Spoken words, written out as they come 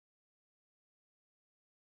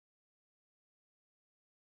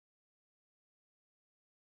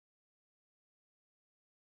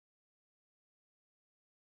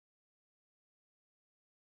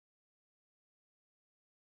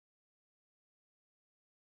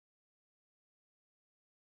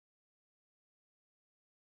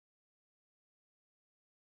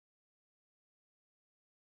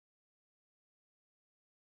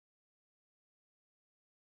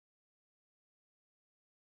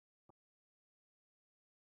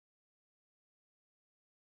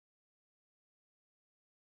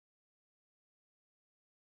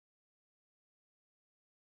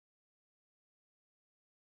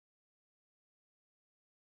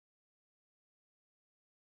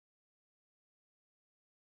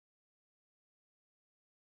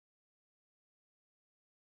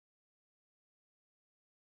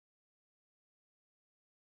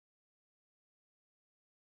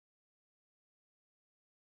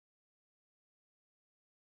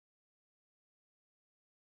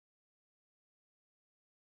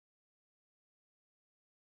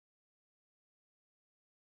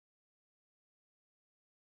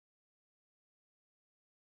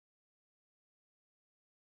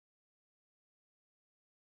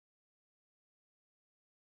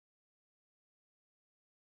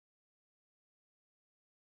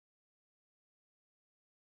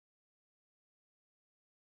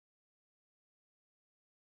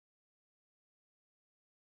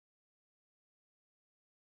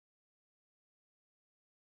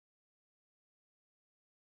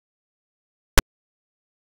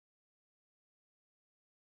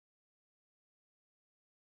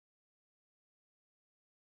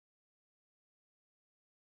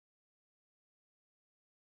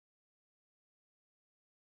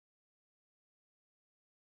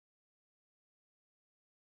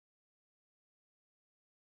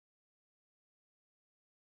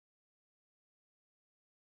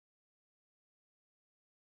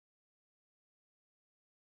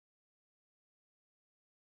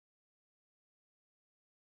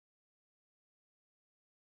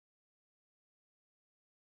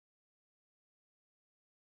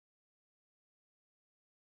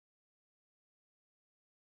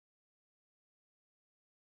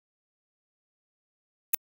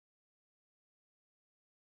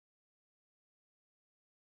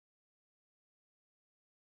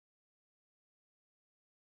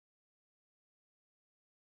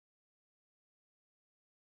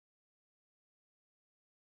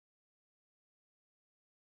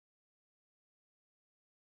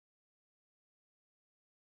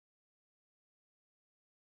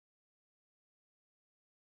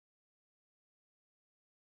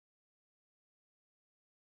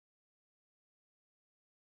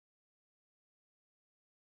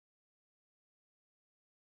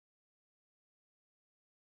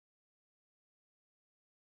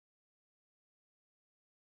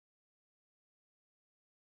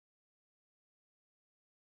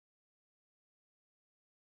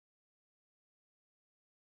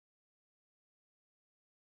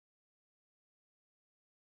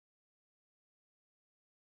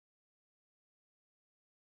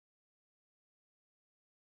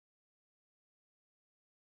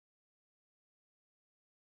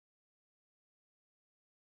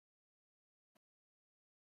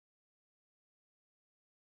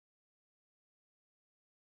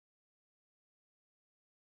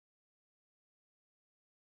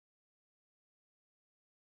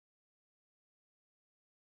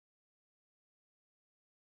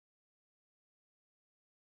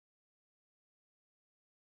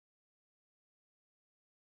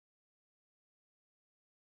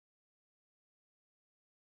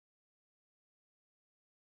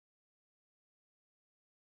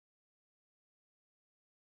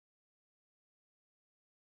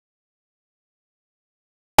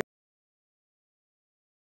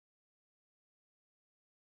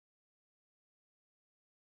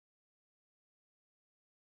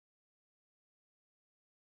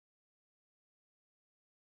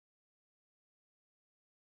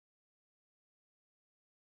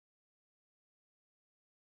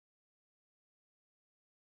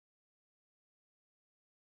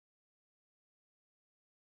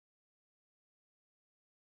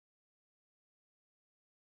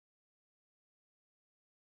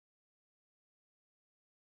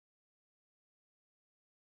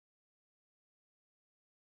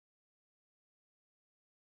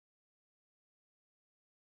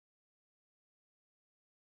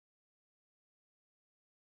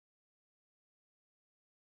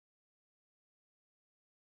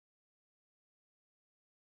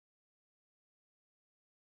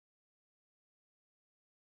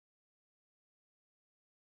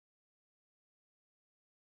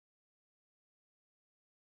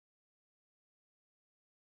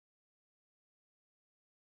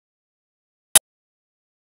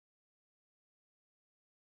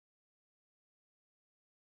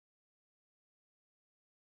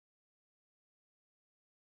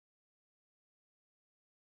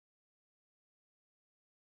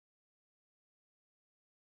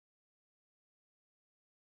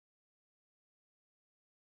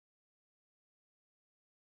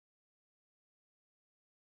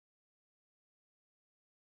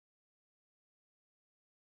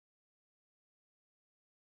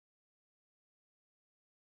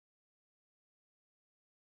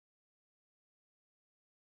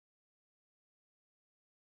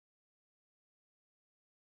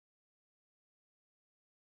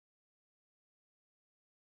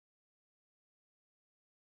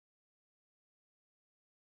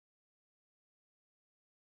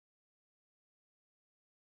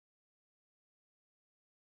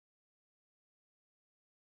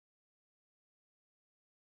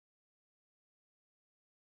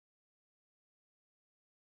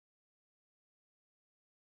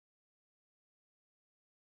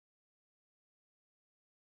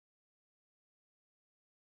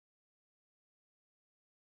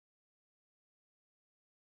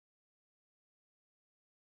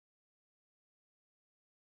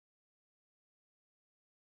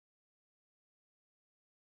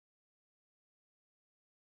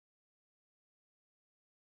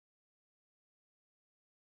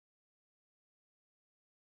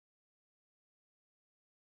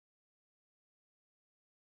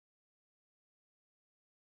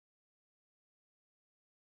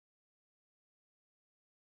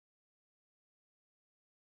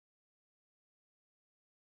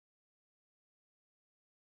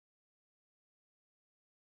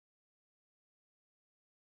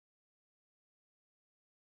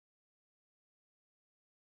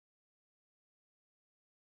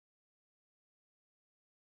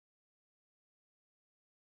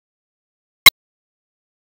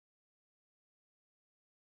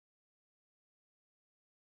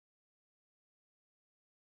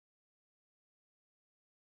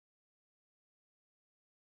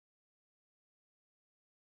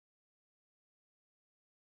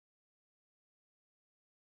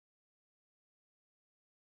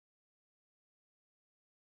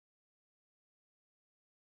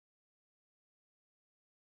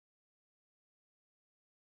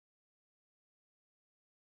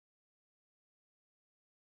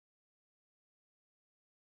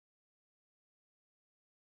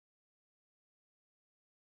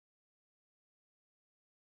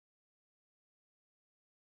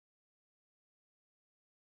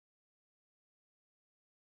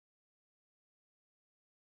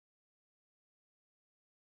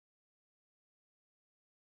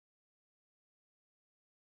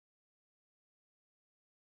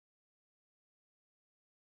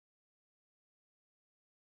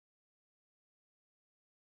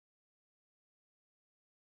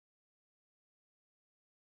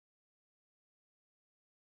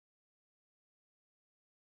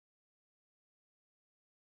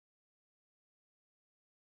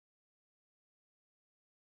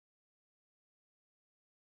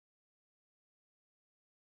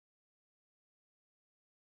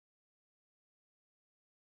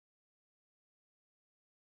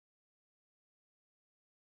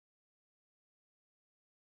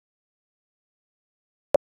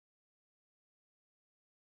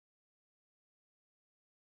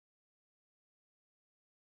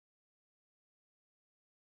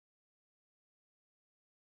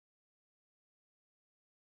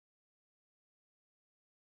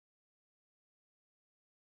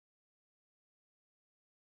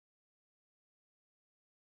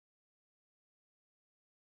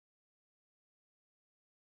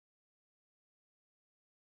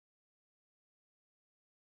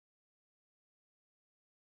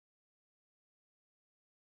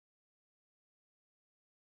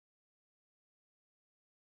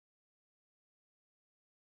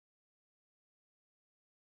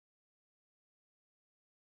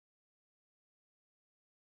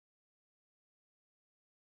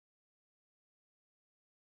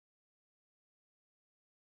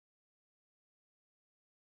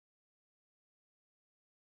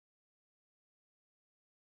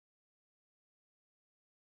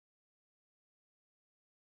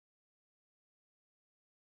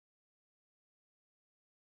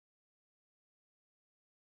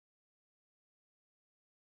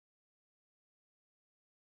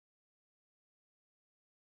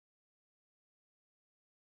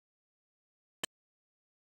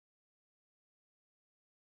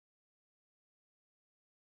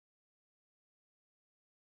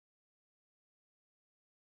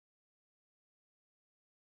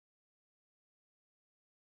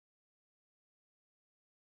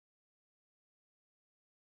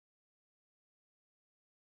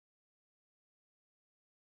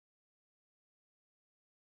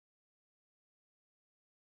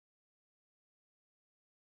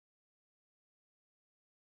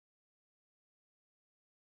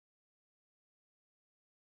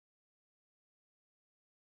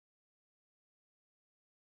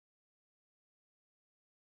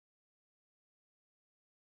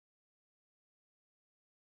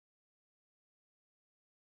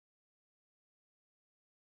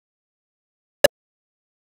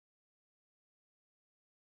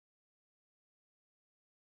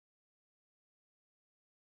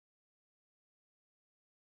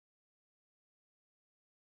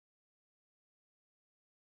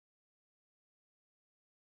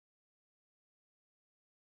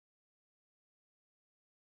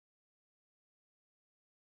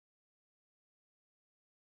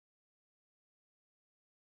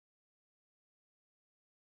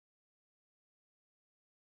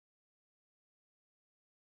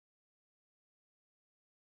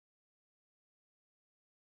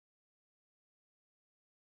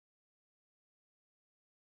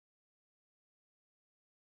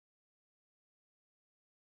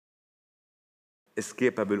is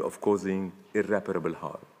capable of causing irreparable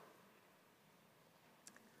harm.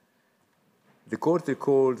 The court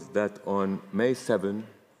recalls that on May 7,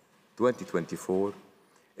 2024,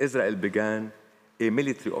 Israel began a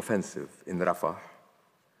military offensive in Rafah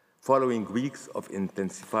following weeks of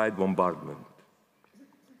intensified bombardment,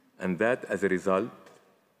 and that as a result,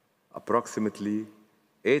 approximately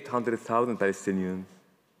 800,000 Palestinians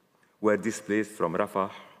were displaced from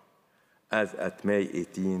Rafah as at May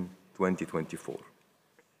 18, 2024.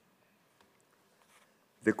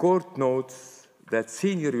 The court notes that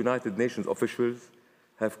senior United Nations officials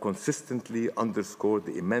have consistently underscored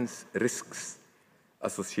the immense risks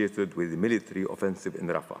associated with the military offensive in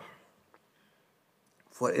Rafah.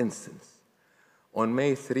 For instance, on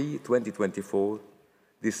May 3, 2024,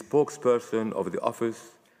 the spokesperson of the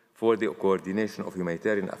Office for the Coordination of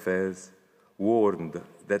Humanitarian Affairs warned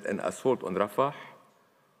that an assault on Rafah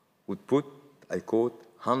would put, I quote,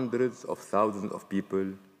 hundreds of thousands of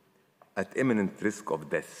people at imminent risk of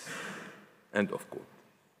death, end of quote,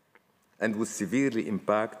 and would severely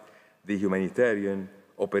impact the humanitarian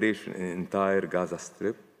operation in the entire Gaza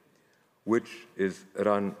Strip, which is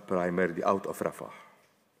run primarily out of Rafah.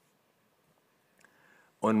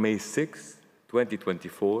 On May 6,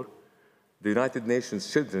 2024, the United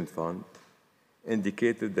Nations Children's Fund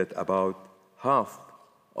indicated that about half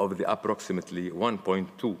of the approximately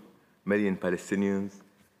 1.2 million Palestinians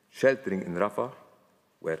sheltering in Rafah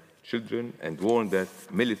were children, and warned that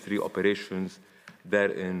military operations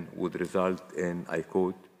therein would result in, I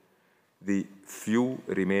quote, the few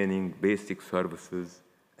remaining basic services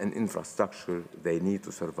and infrastructure they need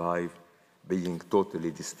to survive being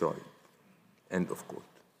totally destroyed, end of quote.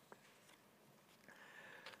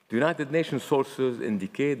 The United Nations sources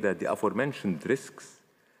indicate that the aforementioned risks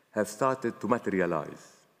have started to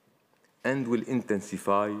materialize and will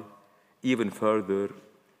intensify even further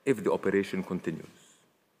if the operation continues.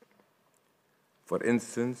 For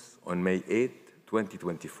instance, on May 8,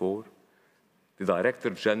 2024, the Director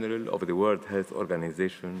General of the World Health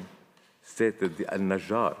Organization stated the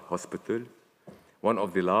Al-Najjar Hospital, one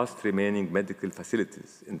of the last remaining medical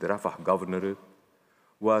facilities in the Rafah Governorate,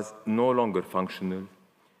 was no longer functional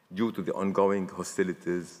due to the ongoing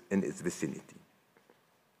hostilities in its vicinity.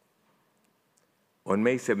 On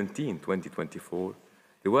May 17, 2024,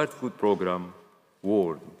 the World Food Programme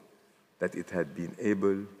warned that it had been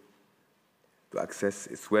able to access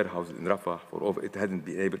its warehouses in Rafah it hadn't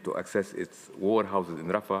been able to access its warehouses in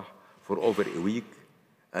Rafah for over a week,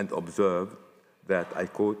 and observed that, I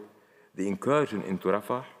quote, the incursion into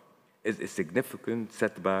Rafah is a significant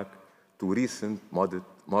setback to recent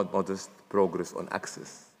modest progress on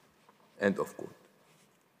access, end of quote.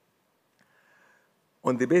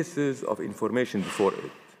 On the basis of information before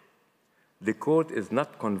it, the court is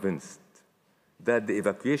not convinced that the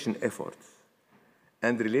evacuation efforts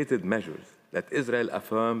and related measures that Israel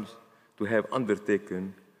affirms to have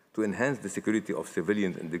undertaken to enhance the security of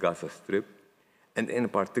civilians in the Gaza Strip, and in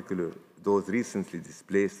particular those recently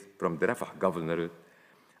displaced from the Rafah Governorate,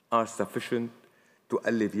 are sufficient to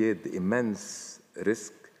alleviate the immense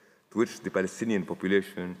risk to which the Palestinian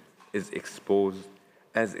population is exposed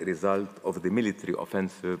as a result of the military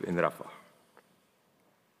offensive in Rafah.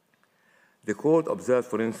 The court observed,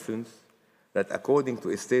 for instance, that according to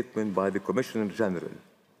a statement by the Commissioner General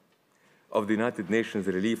of the United Nations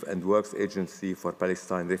Relief and Works Agency for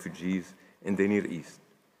Palestine refugees in the Near East,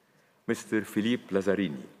 Mr. Philippe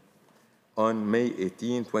Lazzarini, on May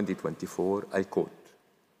 18, 2024, I quote,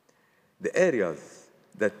 the areas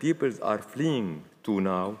that peoples are fleeing to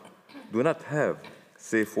now do not have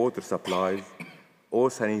safe water supplies or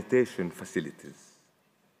sanitation facilities.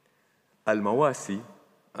 Al-Mawasi,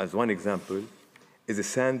 as one example, is a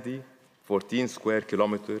sandy 14 square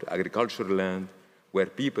kilometer agricultural land where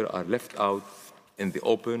people are left out in the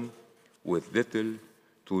open with little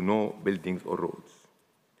to no buildings or roads.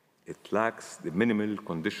 It lacks the minimal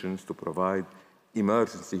conditions to provide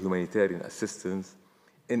emergency humanitarian assistance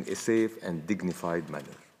in a safe and dignified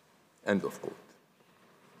manner, end of quote.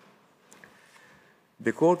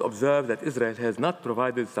 The court observed that Israel has not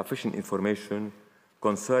provided sufficient information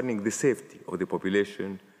concerning the safety of the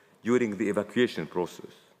population during the evacuation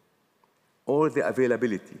process, or the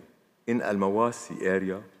availability in Al-Mawasi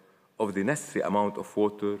area of the necessary amount of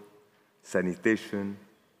water, sanitation,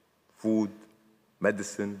 food,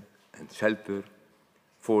 medicine, and shelter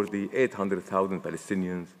for the 800,000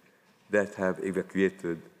 Palestinians that have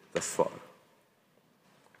evacuated thus far.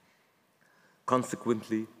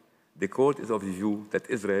 Consequently, the court is of the view that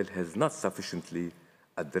Israel has not sufficiently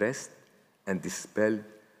addressed and dispelled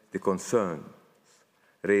the concerns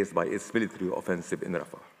raised by its military offensive in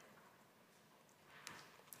Rafah.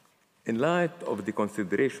 In light of the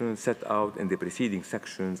considerations set out in the preceding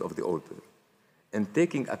sections of the order, and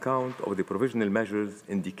taking account of the provisional measures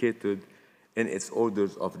indicated in its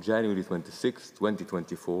orders of January 26,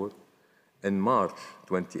 2024, and March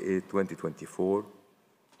 28, 2024,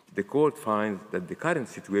 the Court finds that the current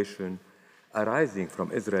situation arising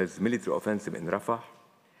from Israel's military offensive in Rafah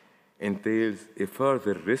entails a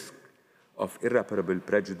further risk of irreparable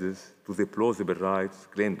prejudice to the plausible rights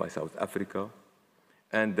claimed by South Africa,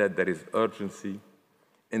 and that there is urgency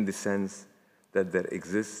in the sense that there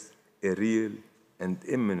exists a real and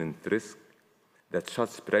imminent risk that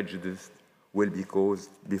such prejudice will be caused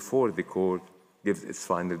before the Court gives its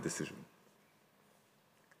final decision.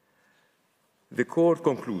 The Court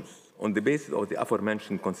concludes, on the basis of the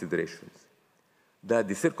aforementioned considerations, that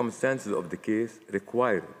the circumstances of the case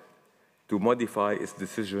require it to modify its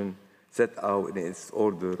decision set out in its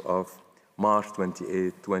order of March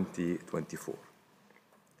 28, 2024.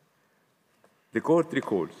 The Court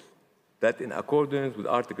recalls that in accordance with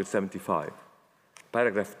Article 75,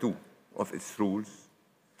 Paragraph 2 of its rules,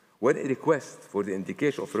 when a request for the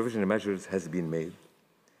indication of provisional measures has been made,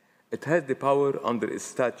 it has the power under its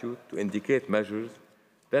statute to indicate measures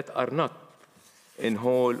that are not in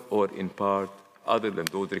whole or in part other than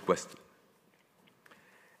those requested.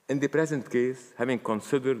 In the present case, having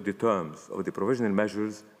considered the terms of the provisional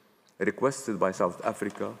measures requested by South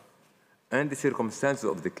Africa and the circumstances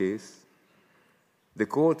of the case, the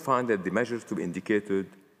Court found that the measures to be indicated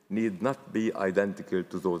need not be identical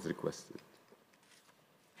to those requested.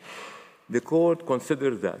 The Court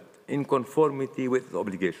considers that, in conformity with its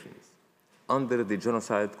obligations under the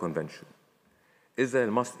Genocide Convention,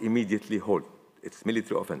 Israel must immediately halt its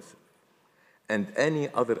military offensive and any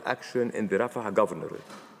other action in the Rafah governorate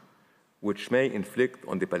which may inflict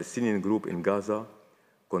on the Palestinian group in Gaza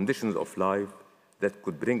conditions of life that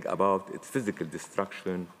could bring about its physical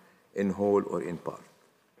destruction in whole or in part.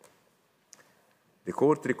 The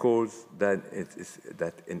Court recalls that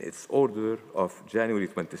in its order of January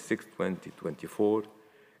 26, 2024,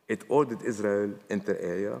 it ordered Israel inter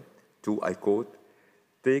alia to, I quote,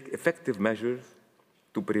 take effective measures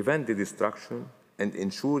to prevent the destruction and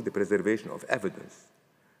ensure the preservation of evidence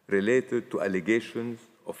related to allegations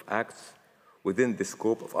of acts within the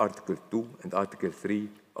scope of Article 2 and Article 3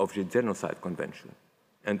 of the Genocide Convention,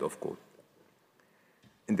 end of quote.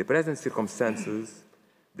 In the present circumstances,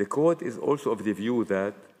 the Court is also of the view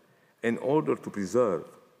that, in order to preserve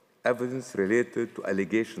evidence related to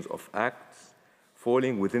allegations of acts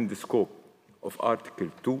falling within the scope of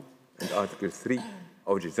Article 2 and Article 3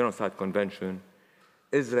 of the Genocide Convention,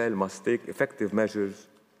 Israel must take effective measures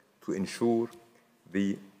to ensure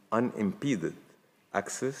the unimpeded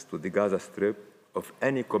access to the Gaza Strip of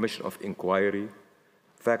any commission of inquiry,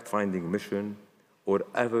 fact-finding mission, or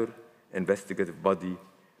other investigative body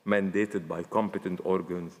mandated by competent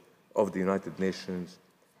organs of the United Nations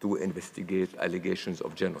to investigate allegations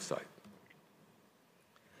of genocide.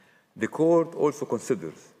 The Court also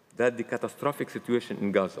considers that the catastrophic situation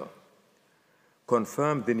in Gaza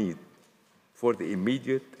confirmed the need for the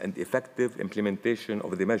immediate and effective implementation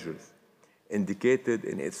of the measures indicated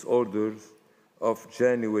in its orders of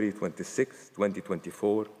January 26,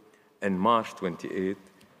 2024 and March 28,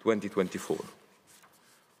 2024,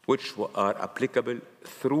 which are applicable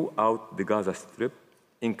throughout the Gaza Strip,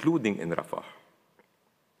 including in Rafah.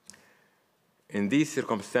 In these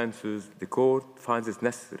circumstances, the Court finds it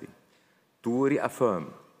necessary to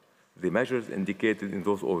reaffirm the measures indicated in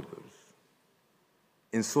those orders.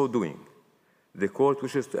 In so doing, the Court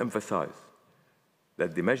wishes to emphasize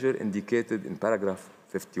that the measure indicated in paragraph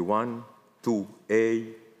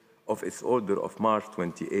 51(2)(a) of its order of March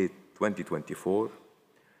 28, 2024,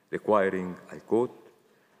 requiring, I quote,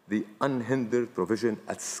 the unhindered provision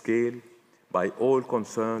at scale by all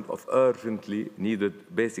concerned of urgently needed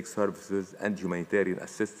basic services and humanitarian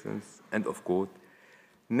assistance, end of quote,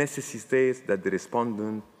 necessitates that the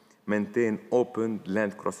respondent maintain open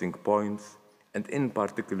land crossing points, and in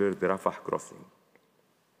particular the Rafah crossing.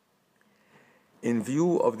 In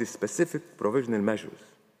view of the specific provisional measures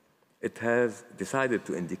it has decided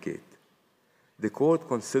to indicate, the Court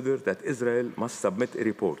considered that Israel must submit a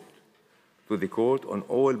report to the Court on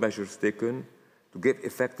all measures taken to give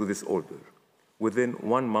effect to this order within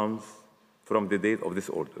 1 month from the date of this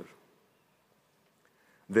order.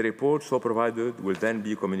 The report so provided will then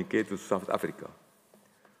be communicated to South Africa,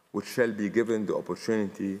 which shall be given the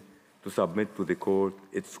opportunity to submit to the Court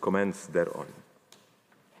its comments thereon.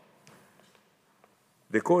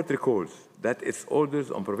 The Court recalls that its orders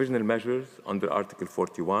on provisional measures under Article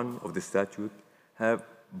 41 of the statute have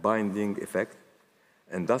binding effect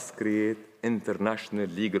and thus create international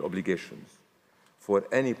legal obligations for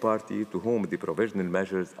any party to whom the provisional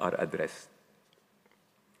measures are addressed.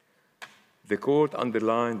 The Court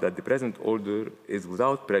underlined that the present order is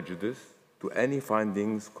without prejudice to any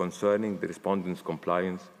findings concerning the respondents'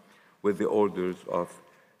 compliance with the orders of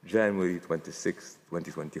January 26,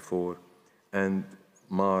 2024 and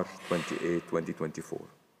March 28, 2024.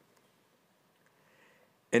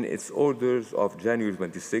 In its orders of January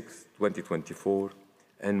 26, 2024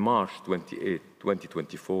 and March 28,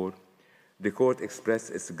 2024, the Court expressed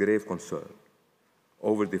its grave concern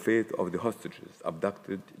over the fate of the hostages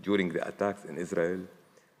abducted during the attacks in Israel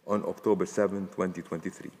on October 7,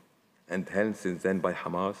 2023, and held since then by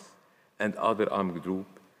Hamas and other armed groups,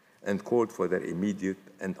 and called for their immediate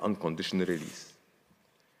and unconditional release.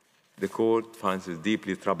 The Court finds it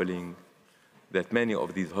deeply troubling that many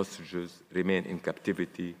of these hostages remain in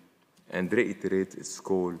captivity and reiterates its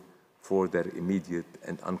call for their immediate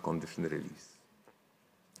and unconditional release.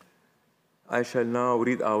 I shall now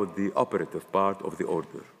read out the operative part of the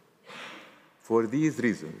order. For these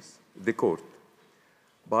reasons, the Court,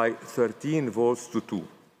 by 13 votes to 2,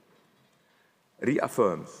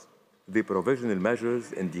 reaffirms the provisional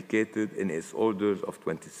measures indicated in its orders of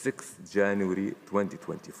 26 January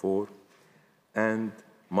 2024 and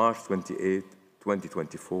March 28,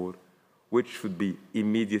 2024, which should be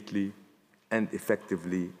immediately and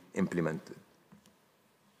effectively implemented.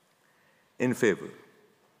 In favor,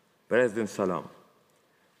 President Salam,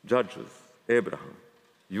 Judges Abraham,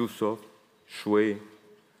 Yusuf, Shway,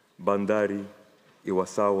 Bandari,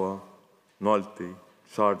 Iwasawa, Nolte,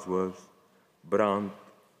 Charlesworth, Brandt,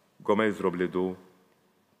 Gomez-Robledo,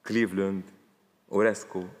 Cleveland,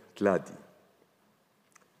 Oresco, Tladi.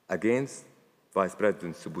 Against, Vice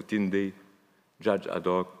President Sebutinde, Judge ad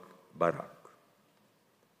hoc Barak.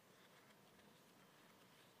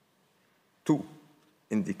 2.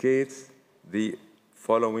 Indicates the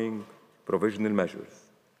following provisional measures.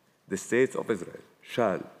 The States of Israel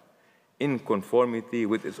shall, in conformity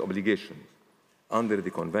with its obligations under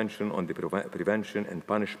the Convention on the Prevention and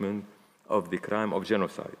Punishment of the Crime of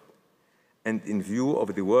Genocide, and in view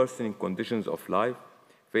of the worsening conditions of life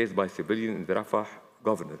faced by civilians in the Rafah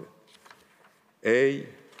Governorate, A,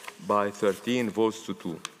 by 13 votes to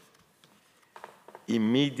 2,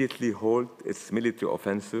 immediately halt its military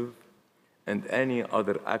offensive and any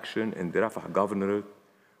other action in the Rafah Governorate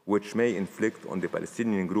which may inflict on the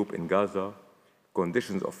Palestinian group in Gaza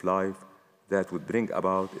conditions of life that would bring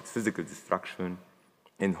about its physical destruction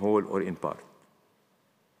in whole or in part.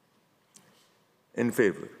 In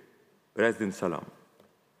favor, President Salam,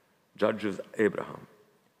 Judges Abraham,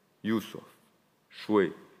 Yusuf,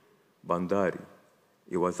 Shway, Bandari,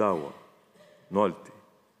 Iwasawa, Nolte,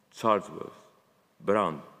 Charlesworth,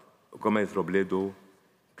 Brandt, Gomez-Robledo,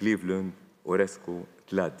 Cleveland, Oresco,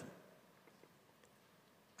 Tladi.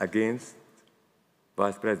 Against,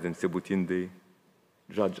 Vice President Sebutinde,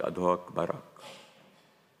 Judge ad hoc Barak.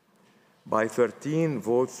 By 13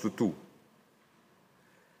 votes to 2,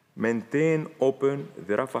 maintain open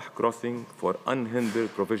the Rafah crossing for unhindered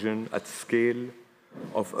provision at scale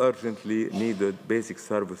of urgently needed basic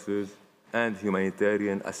services and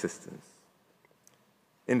humanitarian assistance.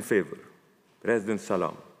 In favor, President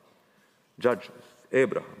Salam, Judges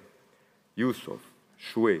Abraham, Yusuf,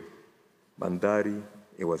 Shway, Bandari,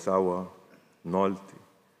 Iwasawa, Nolte,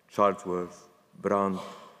 Charlesworth, Brandt,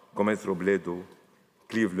 Gomez-Robledo,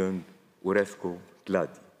 Cleveland, Oresco,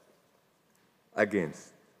 Tladi. Against,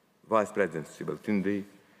 Vice President Sebutinde,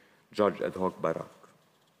 Judge ad hoc Barak.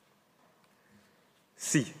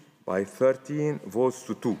 C, by 13 votes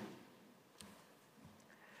to 2,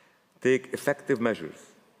 take effective measures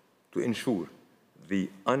to ensure the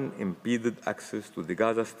unimpeded access to the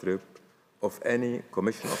Gaza Strip of any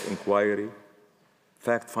commission of inquiry,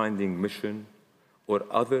 fact-finding mission, or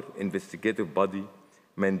other investigative body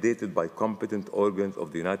mandated by competent organs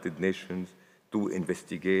of the United Nations to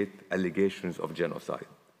investigate allegations of genocide.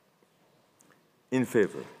 In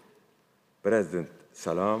favor, President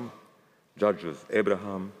Salam, Judges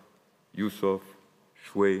Abraham, Yusuf,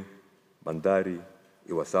 Shway, Bandari,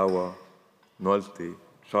 Iwasawa, Nolte,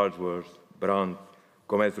 Charlesworth, Brandt,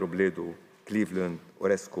 Gomez-Robledo, Cleveland,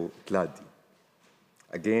 Oresco, Tladi.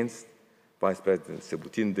 Against, Vice President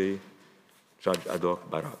Sebutinde, Judge ad hoc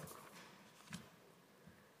Barak.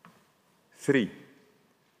 3,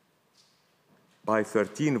 by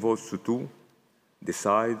 13 votes to 2,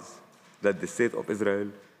 decides that the State of Israel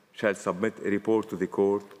shall submit a report to the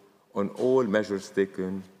Court on all measures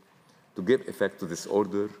taken to give effect to this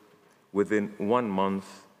order within 1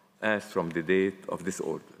 month as from the date of this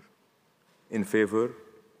order. In favor,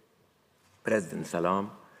 President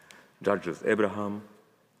Salam, Judges Abraham,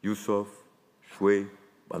 Yusuf, Shway,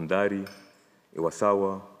 Bandari,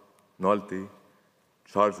 Iwasawa, Nolte,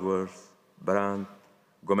 Charlesworth, Brand,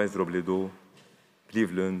 Gomez-Robledo,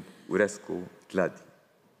 Cleveland, Uresco, Tladi.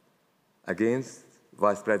 Against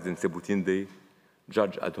Vice President Sebutinde,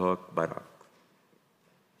 Judge ad hoc Barak.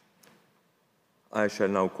 I shall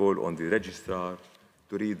now call on the registrar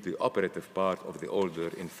to read the operative part of the order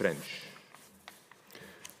in French.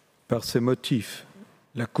 Par ces motifs,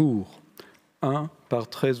 la Cour, 1, par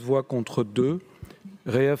 13 voix contre 2,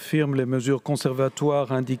 réaffirme les mesures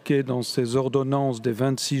conservatoires indiquées dans ses ordonnances des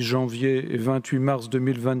 26 janvier et 28 mars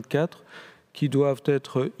 2024 qui doivent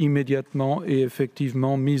être immédiatement et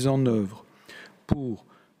effectivement mises en œuvre. Pour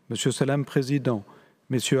M. Salam, Président,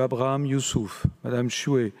 M. Abraham Youssouf, Mme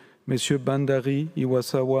Choué, M. Bandari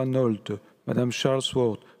Iwasawa Nolte, Mme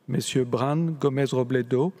Charlesworth, M. Brand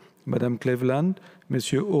Gomez-Robledo, Mme Cleveland, M.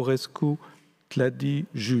 Orescu Tladi,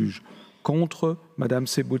 juge. Contre, Mme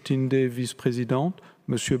Sebutinde, vice-présidente,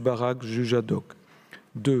 M. Barak, juge ad hoc.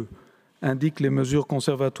 2. Indique les mesures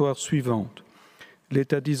conservatoires suivantes.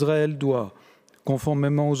 L'État d'Israël doit,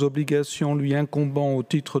 conformément aux obligations lui incombant au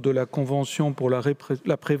titre de la Convention pour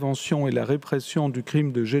la prévention et la répression du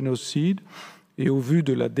crime de génocide, et au vu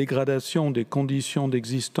de la dégradation des conditions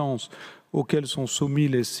d'existence auxquelles sont soumis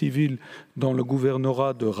les civils dans le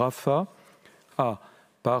gouvernorat de Rafah, a,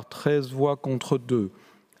 par 13 voix contre 2,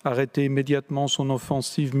 arrêté immédiatement son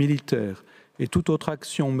offensive militaire et toute autre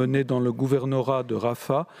action menée dans le gouvernorat de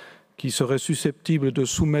Rafah qui serait susceptible de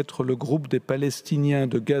soumettre le groupe des Palestiniens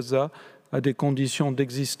de Gaza à des conditions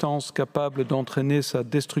d'existence capables d'entraîner sa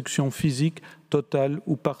destruction physique totale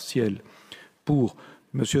ou partielle. Pour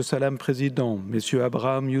M. Salam, Président, M.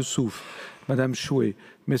 Abraham Youssouf, Mme Choué,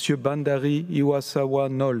 M. Bandari Iwasawa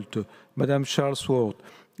Nolte, Mme Charlesworth,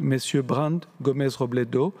 M. Brand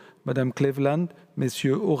Gomez-Robledo, Mme Cleveland, M.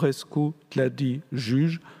 Orescu Tladi,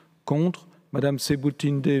 juge. Contre, Mme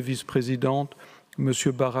Sebutinde, vice-présidente, M.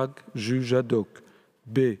 Barak, juge ad hoc.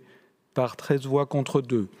 B. Par 13 voix contre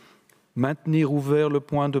 2. Maintenir ouvert le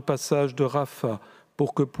point de passage de Rafah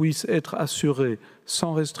pour que puisse être assurée,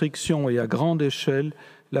 sans restriction et à grande échelle,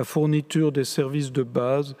 la fourniture des services de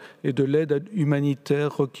base et de l'aide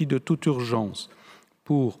humanitaire requis de toute urgence.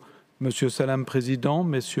 Pour M. Salam, Président,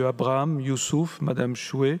 M. Abraham Youssouf, Mme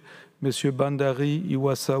Choué, M. Bandari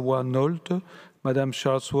Iwasawa Nolte, Mme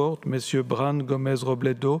Charlesworth, M. Brand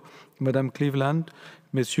Gomez-Robledo, Mme Cleveland,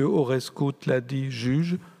 M. Orescu Tladi,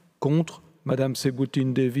 juge. Contre, Mme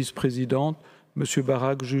Sebutinde, vice-présidente, M.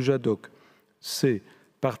 Barak, juge ad hoc. C.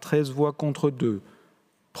 Par 13 voix contre 2.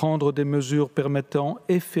 Prendre des mesures permettant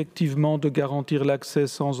effectivement de garantir l'accès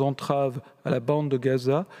sans entrave à la bande de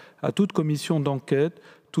Gaza à toute commission d'enquête,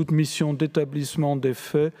 toute mission d'établissement des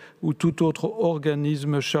faits ou tout autre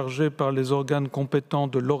organisme chargé par les organes compétents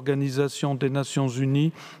de l'Organisation des Nations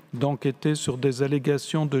Unies d'enquêter sur des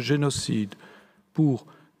allégations de génocide. Pour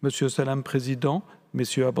M. Salam, Président, M.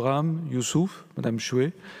 Abraham Youssouf, Mme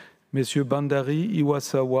Choué, M. Bandari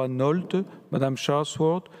Iwasawa Nolte, Mme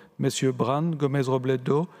Charlesworth, M. Brand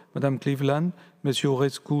Gomez-Robledo, Mme Cleveland, M.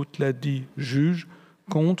 Orescu Tladi, juge.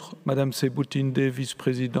 Contre, Mme Sebutinde,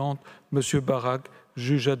 vice-présidente, M. Barak,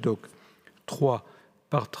 juge ad hoc. 3.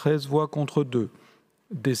 Par 13 voix contre 2,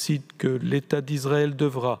 décide que l'État d'Israël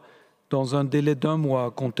devra, dans un délai d'1 mois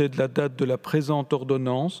à compter de la date de la présente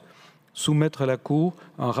ordonnance, soumettre à la Cour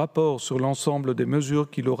un rapport sur l'ensemble des mesures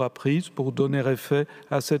qu'il aura prises pour donner effet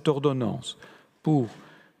à cette ordonnance. Pour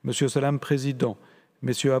M. Salam, Président,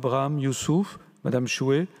 M. Abraham Youssouf, Mme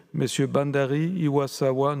Choué, M. Bandari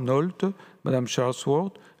Iwasawa Nolte, Mme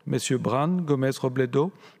Charlesworth, M. Brand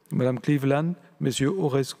Gomez-Robledo, Mme Cleveland, M.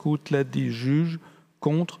 Orescu Tladi, juge.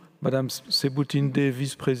 Contre, Mme Sebutinde,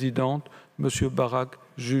 vice-présidente, M. Barak,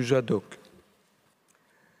 juge ad hoc.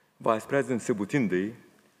 Vice President Sebutinde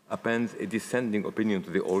appends a dissenting opinion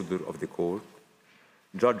to the order of the Court.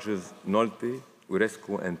 Judges Nolte,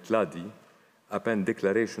 Urescu, and Tladi append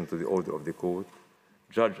declaration to the order of the Court.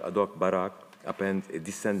 Judge ad hoc Barak appends a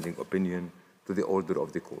dissenting opinion to the order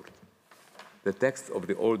of the Court. The text of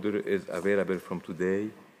the order is available from today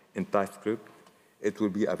in typescript. It will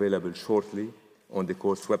be available shortly on the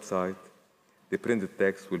Court's website. The printed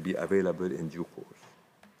text will be available in due course.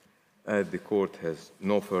 As the Court has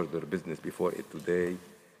no further business before it today,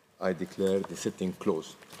 I declare the sitting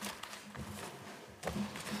closed.